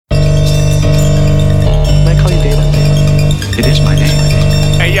It is my name.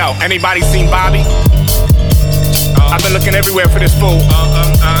 Hey yo, anybody seen Bobbie? I've been looking everywhere for this fool.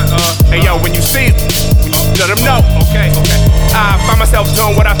 Hey yo, when you see it, let them know. Okay. I find myself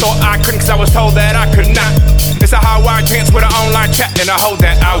doing what I thought I couldn't, cause I was told that I could not. It's a hardwired chance with an online chat, and I hope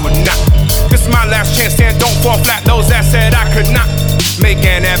that I would not. This is my last chance, and don't fall flat. Those that said I could not make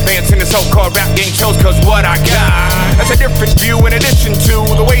an advance in this so-called rap game chose, cause what I got, that's a different view in addition to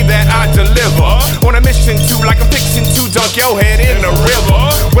the way that I deliver. On a mission to, like I'm fixing to dunk your head in the river.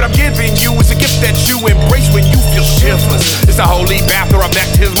 What I'm giving you is a gift that you embrace when you feel shiftless. It's a holy bath or a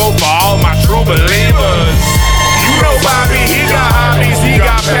baptismal for all my true believers. You know Bobbie, he got hobbies, he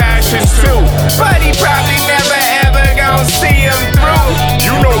got passions too, but he probably never ever gon' see him through.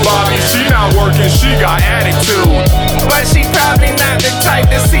 You know Bobbie, she not working, she got attitude, but she probably not the type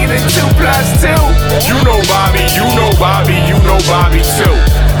to see the 2+2. You know Bobbie, you know Bobbie, you know Bobbie too.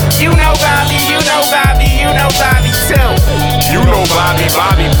 You know Bobbie, you know Bobbie, you know Bobbie too. You know Bobbie,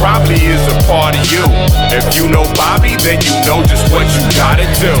 Bobbie probably is a part of you. If you know Bobbie, then you know just what you gotta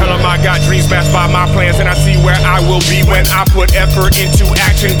do. Tell him I got dreams matched by my plans, and I see where I will be when I put effort into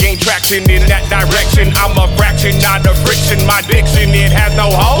action. Gain traction in that direction. I'm a fraction, not a friction. My diction, it has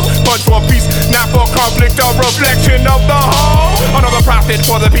no holes. Punch for peace, not for conflict or reflection of the whole. Another prophet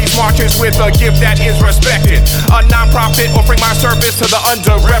for the peace marches with a gift that is respected. A non-profit offering my service to the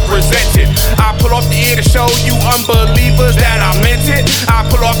underrepresented. I pull off the ear to show you unbelievers that I meant it. I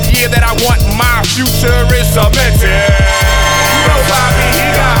pull off the ear that I want my future is cemented. You know Bobbie, he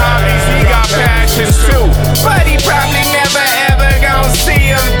got hobbies, he got passions too, but he probably never ever gon'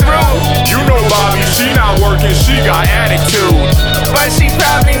 see him through. You know Bobbie, she not working, she got attitude, but she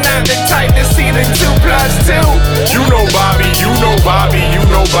probably not the type to see the 2+2. You know Bobbie, you know Bobbie, you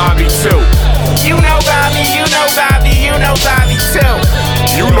know Bobbie too. You know Bobbie, you know Bobbie, you know Bobbie too.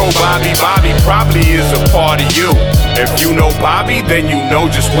 You know Bobbie, Bobbie probably is a part of you. If you know Bobbie, then you know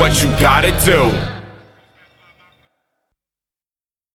just what you gotta do.